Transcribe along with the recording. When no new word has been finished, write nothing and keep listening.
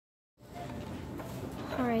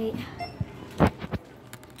right.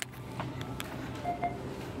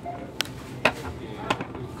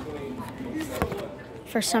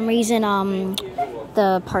 For some reason,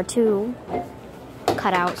 the part 2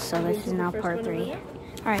 cut out, so this is now part 3. All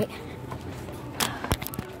right.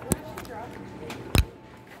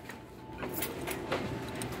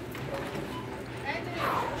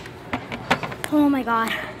 Oh my God.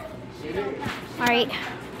 All right,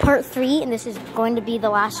 part 3, and this is going to be the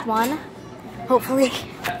last one, hopefully.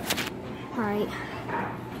 All right.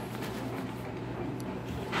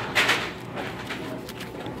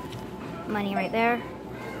 Money right there.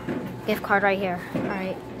 Gift card right here. All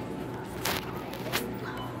right.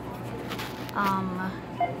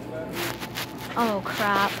 Oh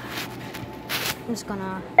crap. I'm just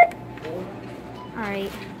gonna. All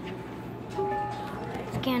right.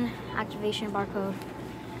 Scan activation barcode.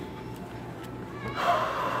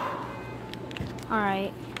 All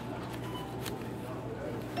right.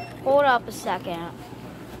 Hold up a second.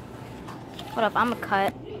 Hold up. I'm gonna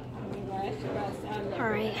cut. All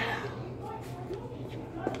right.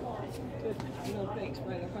 No thanks,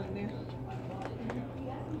 right up on there.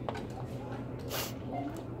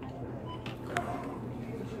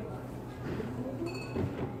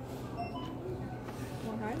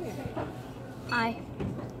 Well, hi there. Hi.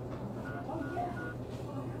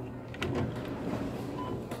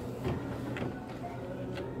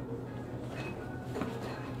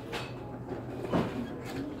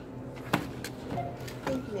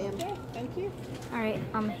 Thank you, ma'am. Okay, thank you. All right.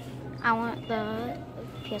 I want the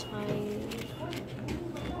PS5.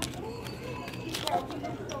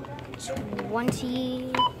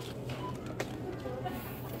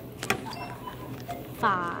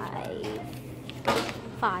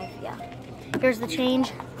 25. Yeah. Here's the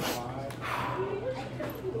change.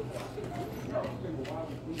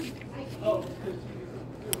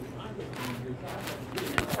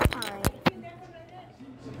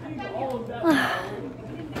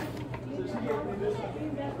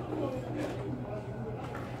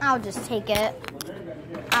 I'll just take it.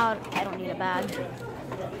 I don't need a bag.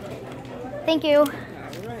 Thank you.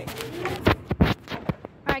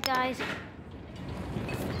 Alright guys.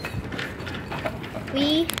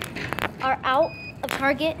 We are out of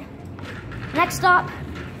Target. Next stop,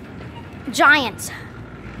 Giants.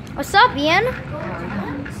 What's up, Ian?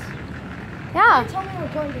 Yeah. Tell me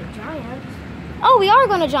we're going to Giants. Oh, we are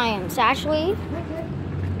going to Giants, actually.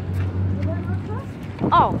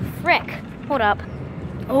 Oh, frick. Hold up.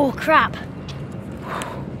 Oh, crap.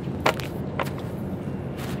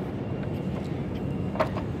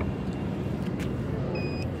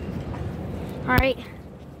 All right.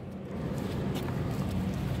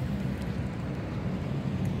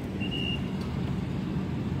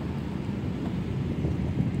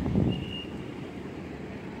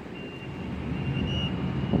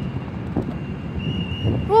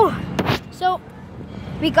 Whew. So,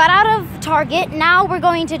 we got out of Target. Now we're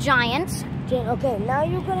going to Giants. Okay, now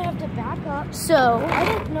you're gonna have to back up. So, I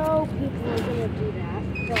didn't know people were gonna do that.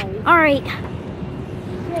 Sorry. all right.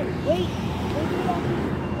 Wait.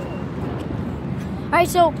 All right,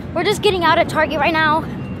 so we're just getting out at Target right now.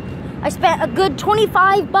 I spent a good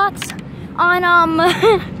 25 bucks on,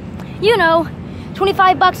 you know,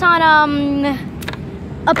 25 bucks on,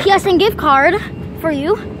 a PSN gift card for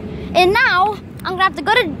you. And now I'm gonna have to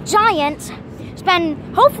go to Giants,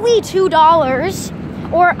 spend hopefully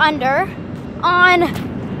 $2 or under on a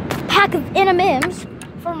pack of M&Ms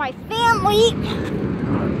for my family.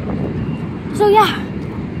 So yeah,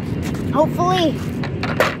 hopefully.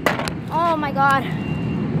 Oh my God.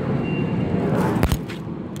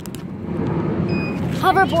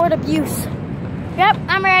 Hoverboard abuse. Yep,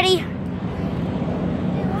 I'm ready.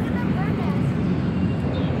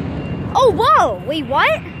 Oh, whoa, wait,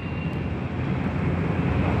 what?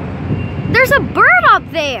 There's a bird up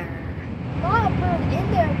there. Not a bird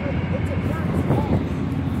in there, but it's a bird's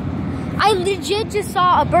nest. I legit just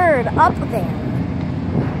saw a bird up there.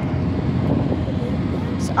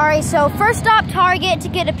 Alright, so first stop Target to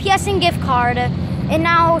get a PSN gift card. And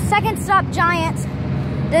now second stop Giants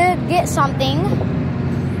to get something.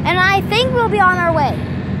 And I think we'll be on our way.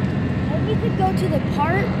 And we could go to the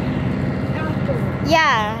park after.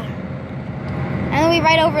 Yeah. And then we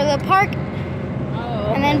ride over the park.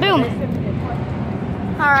 Oh, And then boom.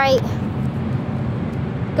 Alright.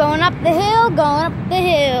 Going up the hill, going up the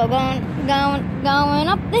hill, going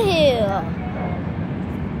up the hill.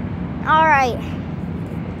 Alright.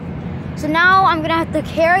 So now I'm gonna have to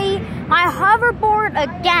carry my hoverboard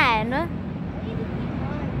again.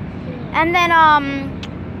 And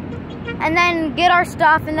then get our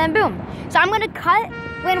stuff and then boom. So I'm gonna cut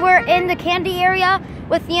when we're in the candy area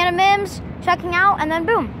with the M&Ms checking out, and then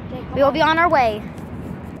boom, we will be on our way.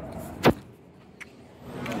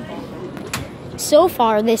 So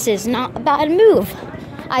far, this is not a bad move.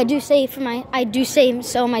 I do say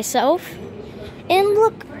so myself. And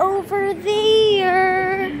look over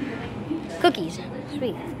there. Cookies,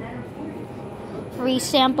 sweet. Free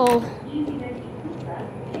sample.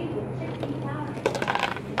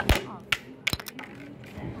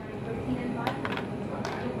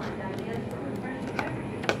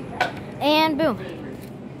 And boom.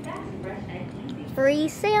 Free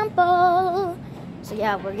sample. So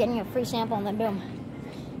yeah, we're getting a free sample and then boom.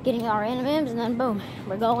 Getting our M&Ms and then boom.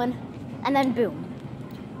 We're going and then boom.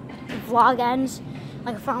 The vlog ends.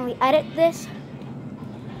 Like I finally edit this.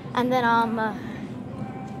 And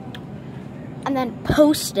then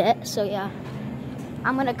post it. So yeah.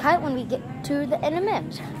 I'm gonna cut when we get to the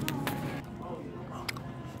M&Ms.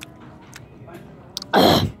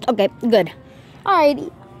 Okay, good.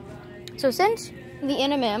 Alrighty. So since the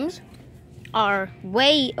M&Ms are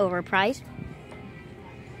way overpriced,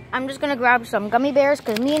 I'm just gonna grab some gummy bears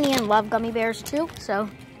because me and Ian love gummy bears too. So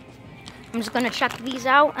I'm just gonna check these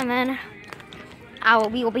out and then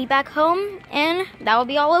we will be back home and that will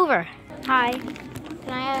be all over. Hi,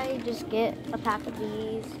 can I just get a pack of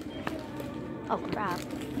these? Oh crap.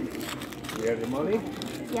 You have your money?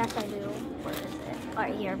 Yes, I do. Where is it?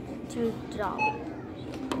 Right here, $2.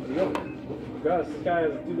 Gus, this guy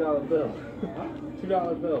has a $2 bill.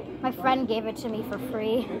 $2 bill. My friend gave it to me for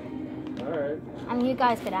free. Alright. I mean, you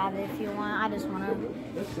guys could have it if you want. I just want to.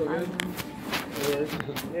 That's so good.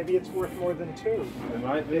 Maybe it's worth more than two. It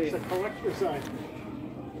might be. It's a collector's item.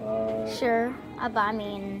 Sure. But I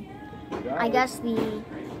mean, I guess the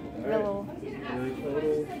real. So,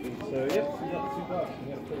 yep, you got $2. You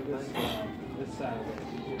gotta put this side of it.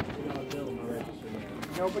 $2 bill in my register.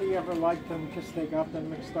 Nobody ever liked them because they got them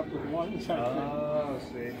mixed up with ones. Oh,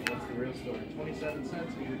 see, that's the real story. 27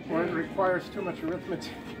 cents. Or it requires too much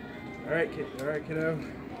arithmetic. All right, kiddo.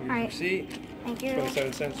 Here's your receipt. Thank you.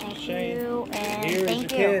 27 cents for Thank Shane. you. And Here's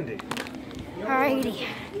thank your you. candy. Alrighty.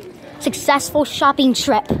 Successful shopping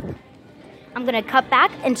trip. I'm gonna cut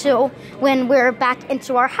back until when we're back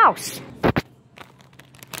into our house.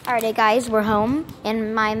 Alrighty, guys, we're home,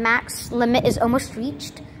 and my max limit is almost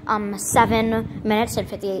reached. 7 minutes and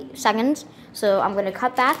 58 seconds. So I'm gonna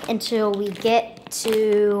cut back until we get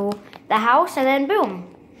to the house, and then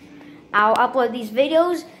boom. I'll upload these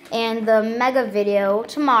videos, and the mega video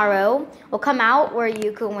tomorrow will come out where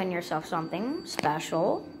you can win yourself something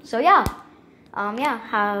special. So yeah,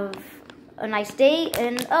 have a nice day,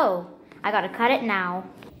 and oh, I gotta cut it now.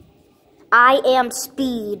 I am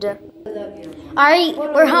Speed. Alright,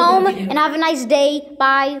 we're home, and have a nice day.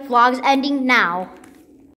 Bye. Vlog's ending now.